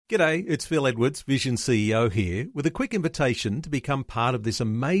G'day, it's Phil Edwards, Vision CEO here, with a quick invitation to become part of this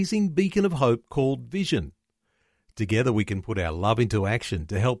amazing beacon of hope called Vision. Together we can put our love into action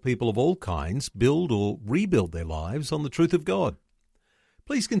to help people of all kinds build or rebuild their lives on the truth of God.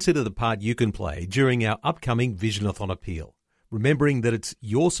 Please consider the part you can play during our upcoming Visionathon appeal, remembering that it's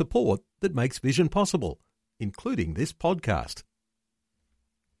your support that makes Vision possible, including this podcast.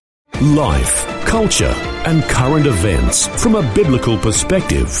 Life, culture and current events from a biblical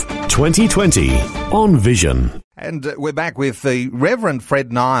perspective. 2020 on Vision. And we're back with the Reverend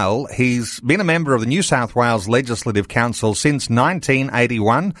Fred Nile. He's been a member of the New South Wales Legislative Council since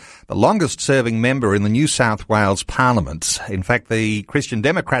 1981, the longest-serving member in the New South Wales Parliament. In fact, the Christian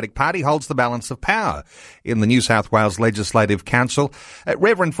Democratic Party holds the balance of power in the New South Wales Legislative Council.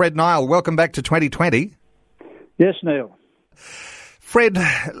 Reverend Fred Nile, welcome back to 2020. Yes, Neil. Fred,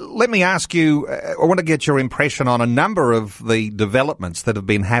 let me ask you, I want to get your impression on a number of the developments that have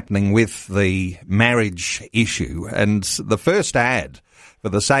been happening with the marriage issue. And the first ad for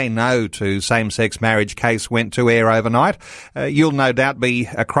the Say No to Same-Sex Marriage case went to air overnight. You'll no doubt be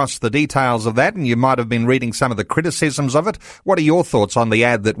across the details of that, and you might have been reading some of the criticisms of it. What are your thoughts on the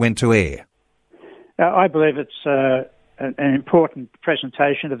ad that went to air? I believe it's an important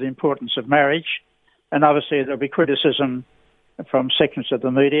presentation of the importance of marriage, and obviously there'll be criticism from sections of the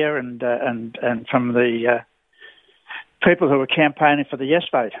media and from the people who were campaigning for the yes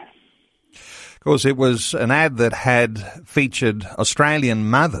vote. Of course, it was an ad that had featured Australian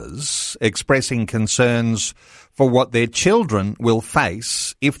mothers expressing concerns for what their children will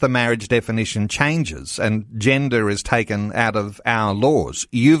face if the marriage definition changes and gender is taken out of our laws.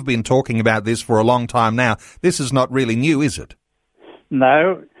 You've been talking about this for a long time now. This is not really new, is it?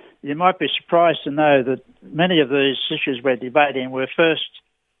 No. You might be surprised to know that many of these issues we're debating were first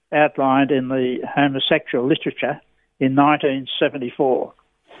outlined in the homosexual literature in 1974.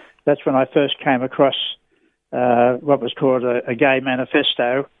 That's when I first came across what was called a gay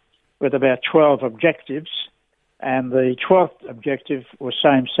manifesto with about 12 objectives, and the 12th objective was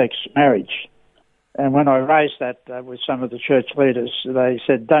same-sex marriage. And when I raised that with some of the church leaders, they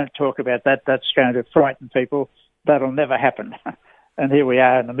said, don't talk about that, that's going to frighten people, that'll never happen. And here we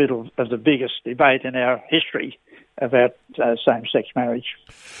are in the middle of the biggest debate in our history about same-sex marriage.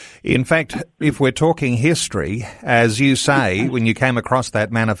 In fact, if we're talking history, as you say, when you came across that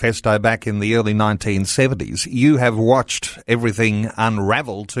manifesto back in the early 1970s, you have watched everything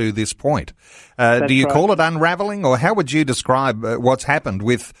unravel to this point. Do you call it unraveling, or how would you describe what's happened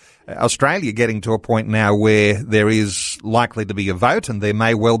with Australia getting to a point now where there is likely to be a vote and there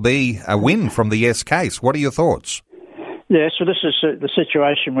may well be a win from the yes case? What are your thoughts? Yeah, so this is the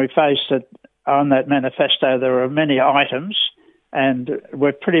situation we faced. That on that manifesto there are many items, and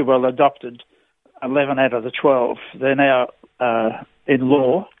we've pretty well adopted 11 out of the 12. They're now in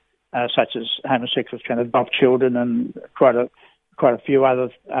law, such as homosexuals can adopt children and quite a few other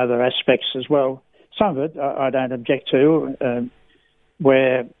aspects as well. Some of it I don't object to,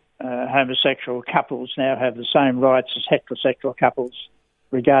 where homosexual couples now have the same rights as heterosexual couples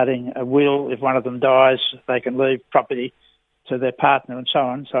regarding a will. If one of them dies, they can leave property to their partner and so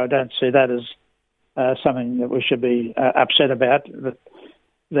on. So I don't see that as something that we should be upset about. But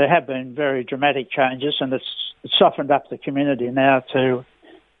there have been very dramatic changes, and it's softened up the community now to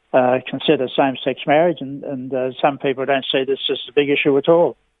consider same-sex marriage, and some people don't see this as a big issue at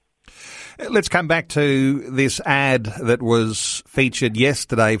all. Let's come back to this ad that was featured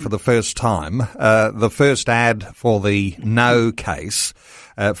yesterday for the first time, the first ad for the No case,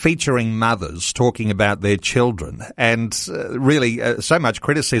 featuring mothers talking about their children, and really so much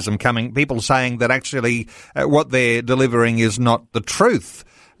criticism coming, people saying that actually what they're delivering is not the truth.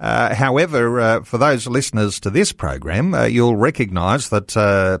 However, for those listeners to this program, you'll recognise that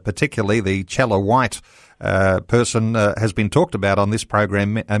particularly the Chella White person has been talked about on this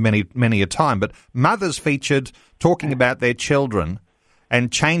program many a time. But mothers featured talking about their children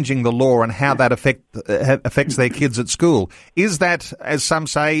and changing the law and how that affects their kids at school. Is that, as some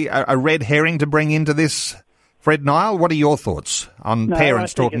say, a red herring to bring into this, Fred Nile? What are your thoughts on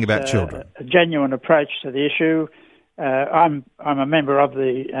parents talking about children? A genuine approach to the issue. I'm a member of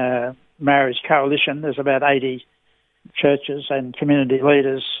the Marriage Coalition. There's about 80 churches and community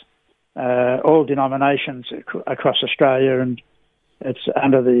leaders, all denominations across Australia, and it's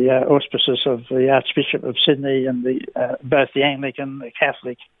under the auspices of the Archbishop of Sydney and both the Anglican, the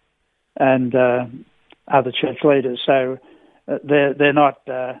Catholic, and other church leaders. So they're not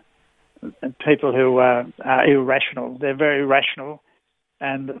people who are irrational. They're very rational,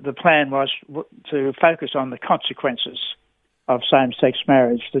 and the plan was to focus on the consequences of same-sex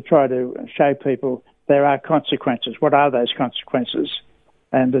marriage, to try to show people there are consequences. What are those consequences?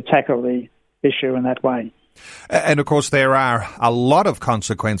 and to tackle the issue in that way. And of course, there are a lot of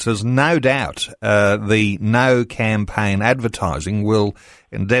consequences. No doubt the No campaign advertising will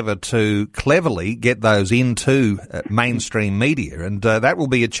endeavour to cleverly get those into mainstream media. And that will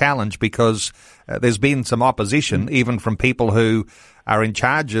be a challenge because there's been some opposition, even from people who are in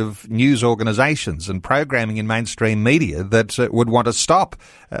charge of news organisations and programming in mainstream media that would want to stop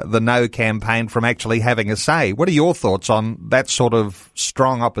the No campaign from actually having a say. What are your thoughts on that sort of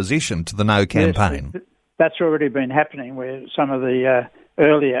strong opposition to the No campaign? Yes, that's already been happening, where some of the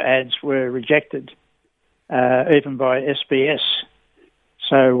earlier ads were rejected, even by SBS.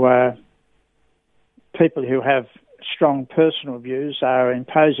 So people who have strong personal views are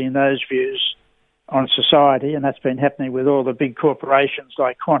imposing those views on society, and that's been happening with all the big corporations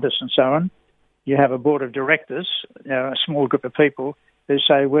like Qantas and so on. You have a board of directors, a small group of people who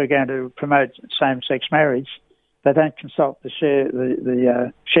say we're going to promote same-sex marriage. They don't consult the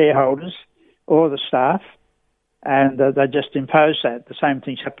shareholders or the staff, and they just impose that. The same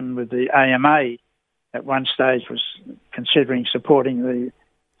thing's happened with the AMA. At one stage was considering supporting the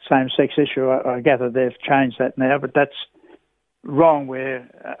same-sex issue. I gather they've changed that now, but that's wrong, where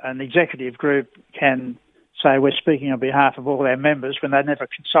an executive group can say we're speaking on behalf of all our members when they never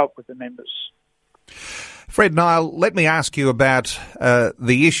consult with the members. Fred Nile, let me ask you about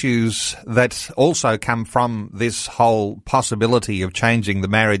the issues that also come from this whole possibility of changing the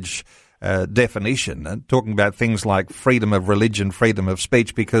marriage definition, and talking about things like freedom of religion, freedom of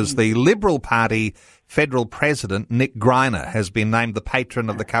speech, because the Liberal Party federal president, Nick Greiner, has been named the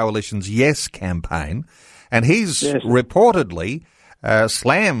patron of the Coalition's Yes campaign, and he's reportedly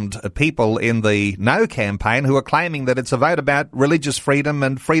slammed people in the No campaign who are claiming that it's a vote about religious freedom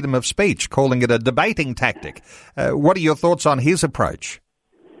and freedom of speech, calling it a debating tactic. What are your thoughts on his approach?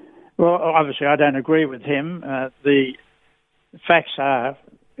 Well, obviously I don't agree with him. The facts are,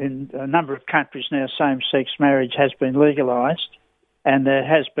 in a number of countries now, same-sex marriage has been legalised, and there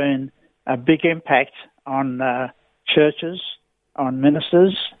has been a big impact on churches, on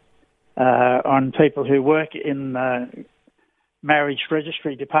ministers, on people who work in marriage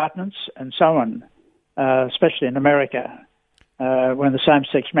registry departments and so on, especially in America. When the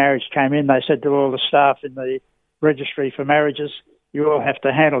same-sex marriage came in, they said to all the staff in the registry for marriages, you all have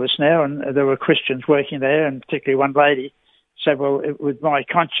to handle this now, and there were Christians working there, and particularly one lady said, well, with my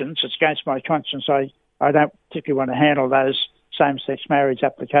conscience, it's against my conscience, I don't particularly want to handle those same-sex marriage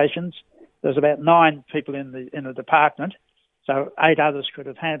applications. There's about 9 people in the department, so 8 others could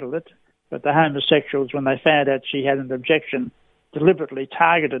have handled it, but the homosexuals, when they found out she had an objection, deliberately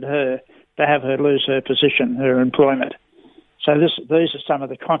targeted her to have her lose her position, her employment. So these are some of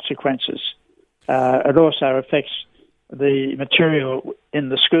the consequences. It also affects the material in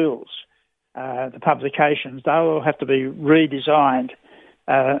the schools. The publications, they'll all have to be redesigned.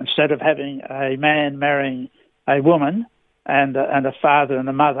 Instead of having a man marrying a woman and a father and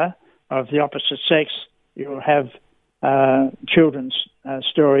a mother of the opposite sex, you'll have children's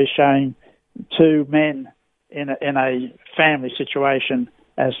stories showing 2 men in a family situation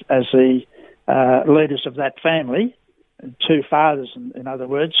as the leaders of that family, 2 fathers, in other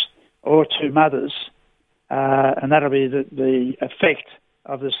words, or 2 mothers, and that'll be the effect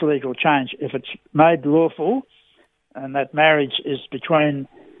of this legal change. If it's made lawful and that marriage is between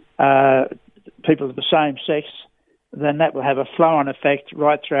people of the same sex, then that will have a flow-on effect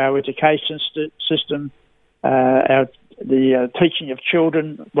right through our education system, the teaching of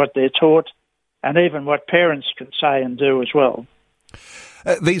children, what they're taught, and even what parents can say and do as well.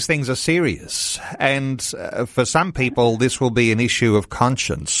 These things are serious, and for some people this will be an issue of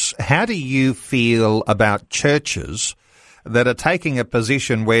conscience. How do you feel about churches that are taking a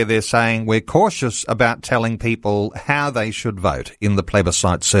position where they're saying we're cautious about telling people how they should vote in the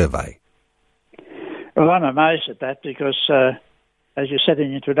plebiscite survey? Well, I'm amazed at that because, as you said in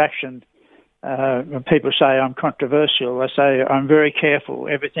the introduction, when people say I'm controversial, I say I'm very careful.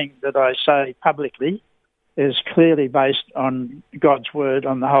 Everything that I say publicly is clearly based on God's Word,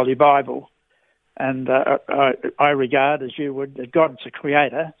 on the Holy Bible. And I regard, as you would, that God's a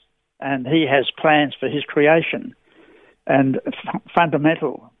creator and he has plans for his creation. And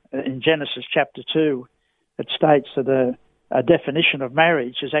fundamental, in Genesis chapter 2, it states that a definition of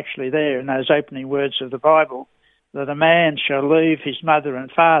marriage is actually there in those opening words of the Bible, that a man shall leave his mother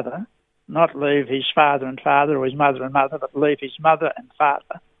and father, not leave his father and father or his mother and mother, but leave his mother and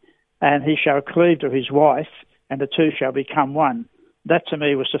father, and he shall cleave to his wife, and the 2 shall become one. That to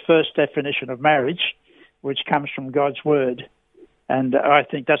me was the first definition of marriage, which comes from God's Word. And I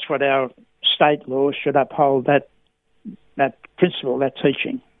think that's what our state laws should uphold, that principle, that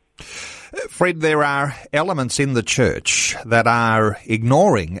teaching. Fred, there are elements in the church that are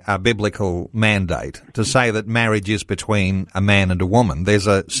ignoring a biblical mandate to say that marriage is between a man and a woman. There's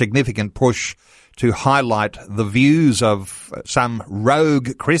a significant push to highlight the views of some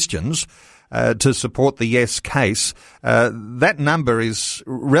rogue Christians to support the yes case. That number is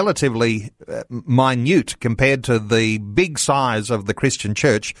relatively minute compared to the big size of the Christian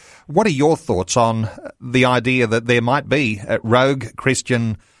church. What are your thoughts on the idea that there might be rogue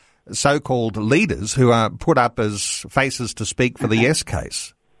Christian so-called leaders who are put up as faces to speak for the yes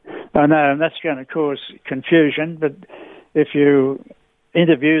case? I know, and that's going to cause confusion, but if you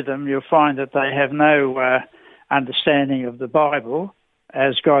interview them, you'll find that they have no understanding of the Bible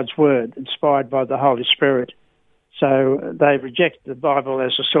as God's Word, inspired by the Holy Spirit. So they reject the Bible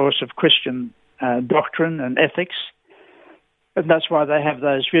as a source of Christian doctrine and ethics, and that's why they have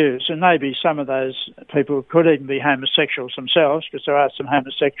those views. And maybe some of those people could even be homosexuals themselves, because there are some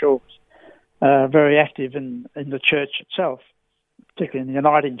homosexuals very active in the church itself, particularly in the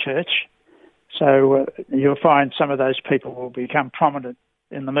Uniting Church. So you'll find some of those people will become prominent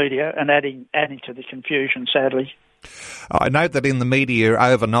in the media and adding to the confusion, sadly. I note that in the media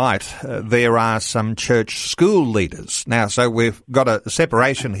overnight there are some church school leaders. Now, so we've got a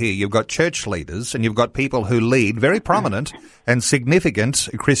separation here. You've got church leaders and you've got people who lead very prominent and significant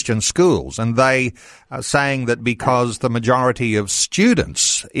Christian schools. And they are saying that because the majority of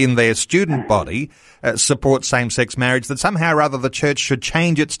students in their student body support same-sex marriage, that somehow or other the church should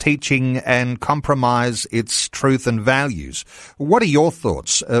change its teaching and compromise its truth and values. What are your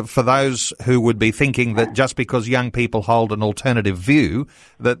thoughts for those who would be thinking that just because young people hold an alternative view,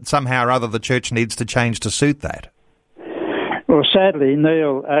 that somehow or other the church needs to change to suit that? Well, sadly,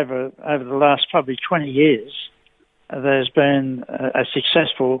 Neil, over the last probably 20 years, there's been a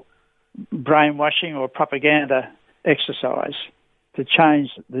successful brainwashing or propaganda exercise to change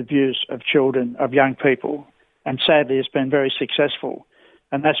the views of children, of young people, and sadly it's been very successful.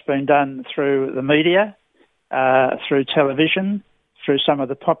 And that's been done through the media, through television, through some of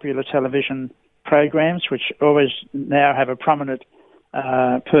the popular television programs, which always now have a prominent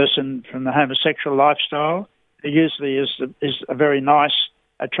person from the homosexual lifestyle, who usually is a very nice,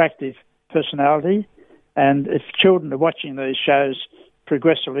 attractive personality. And if children are watching these shows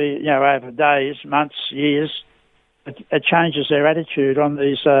progressively, over days, months, years, it changes their attitude on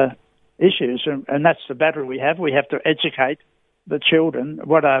these issues. And that's the battle we have. We have to educate the children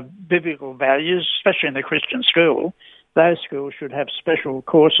what are biblical values, especially in the Christian school. Those schools should have special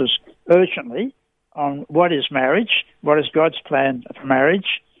courses urgently on what is marriage, what is God's plan for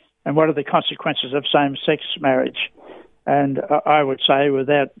marriage, and what are the consequences of same-sex marriage. And I would say,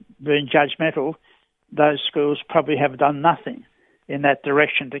 without being judgmental, those schools probably have done nothing in that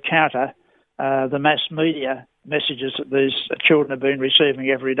direction to counter the mass media messages that these children have been receiving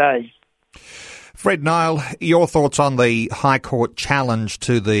every day. Fred Nile, your thoughts on the High Court challenge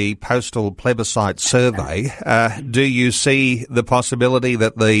to the postal plebiscite survey. Do you see the possibility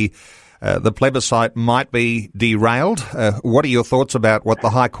that the plebiscite might be derailed? What are your thoughts about what the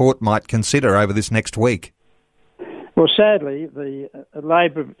High Court might consider over this next week? Well, sadly, the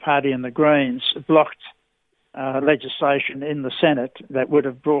Labor Party and the Greens blocked legislation in the Senate that would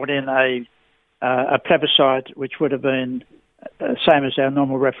have brought in a plebiscite, which would have been same as our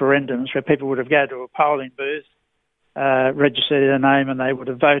normal referendums, where people would have gone to a polling booth, registered their name, and they would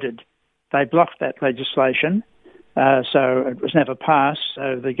have voted. They blocked that legislation, so it was never passed.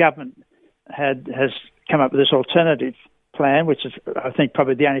 So the government has come up with this alternative plan, which is, I think,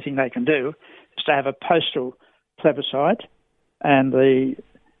 probably the only thing they can do, is to have a postal plebiscite. And the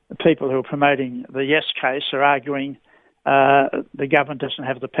people who are promoting the yes case are arguing the government doesn't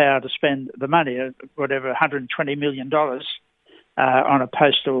have the power to spend the money, whatever, $120 million on a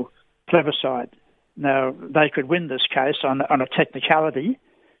postal plebiscite. Now, they could win this case on a technicality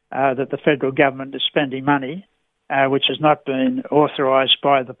that the federal government is spending money which has not been authorised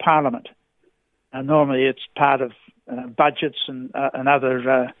by the Parliament. Normally it's part of budgets and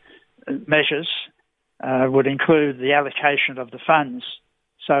other measures would include the allocation of the funds.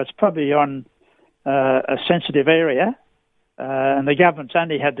 So it's probably on a sensitive area, and the government's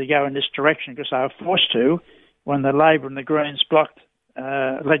only had to go in this direction because they were forced to when the Labor and the Greens blocked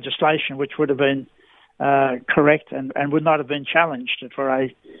legislation which would have been correct and would not have been challenged for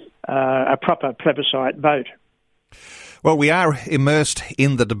a proper plebiscite vote. Well, we are immersed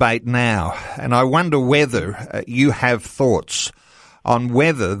in the debate now, and I wonder whether you have thoughts on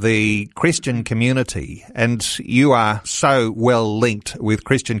whether the Christian community, and you are so well linked with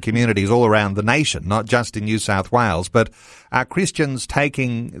Christian communities all around the nation, not just in New South Wales, but are Christians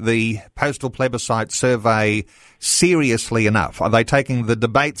taking the postal plebiscite survey seriously enough? Are they taking the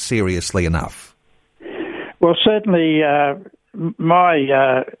debate seriously enough? Well, certainly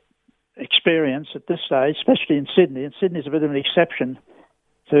my experience at this stage, especially in Sydney, and Sydney's a bit of an exception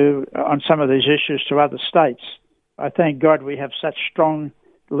on some of these issues to other states. I thank God we have such strong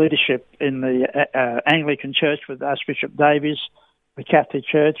leadership in the Anglican Church with Archbishop Davies, the Catholic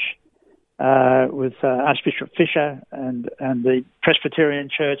Church with Archbishop Fisher, and the Presbyterian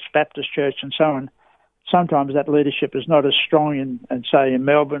Church, Baptist Church, and so on. Sometimes that leadership is not as strong in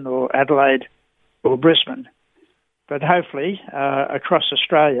Melbourne or Adelaide or Brisbane. But hopefully across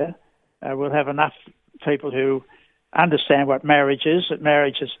Australia we'll have enough people who understand what marriage is, that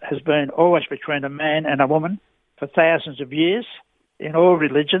marriage has been always between a man and a woman for thousands of years in all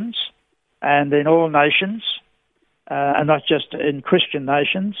religions and in all nations, and not just in Christian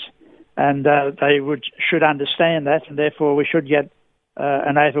nations. And they should understand that, and therefore we should get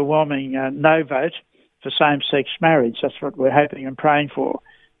an overwhelming no vote for same-sex marriage. That's what we're hoping and praying for.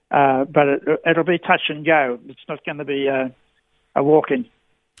 But it'll be touch and go. It's not going to be a walk-in.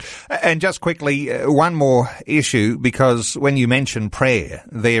 And just quickly, one more issue, because when you mention prayer,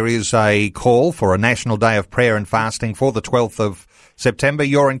 there is a call for a National Day of Prayer and Fasting for the 12th of September.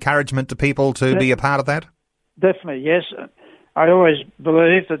 Your encouragement to people to be a part of that? Definitely, yes. I always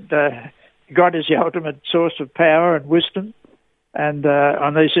believe that God is the ultimate source of power and wisdom, and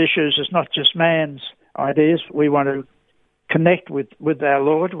on these issues it's not just man's ideas. We want to connect with our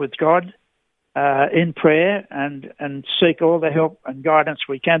Lord, with God, in prayer and seek all the help and guidance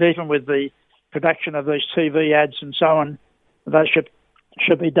we can, even with the production of these TV ads and so on. Those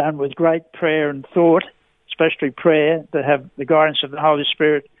should be done with great prayer and thought, especially prayer, to have the guidance of the Holy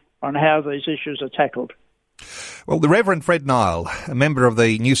Spirit on how these issues are tackled. Well, the Reverend Fred Nile, a member of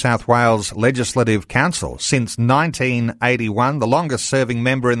the New South Wales Legislative Council since 1981, the longest-serving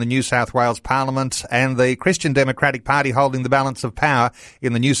member in the New South Wales Parliament, and the Christian Democratic Party holding the balance of power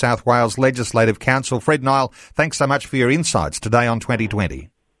in the New South Wales Legislative Council. Fred Nile, thanks so much for your insights today on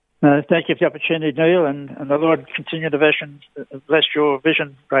 2020. Thank you for the opportunity, Neil, and the Lord continue to bless your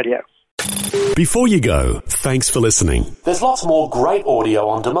Vision Radio. Before you go, thanks for listening. There's lots more great audio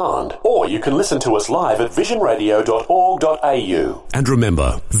on demand, or you can listen to us live at visionradio.org.au. And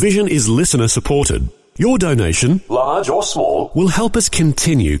remember, Vision is listener supported. Your donation, large or small, will help us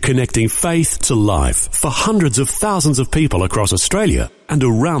continue connecting faith to life for hundreds of thousands of people across Australia and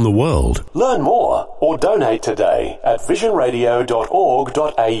around the world. Learn more or donate today at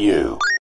visionradio.org.au.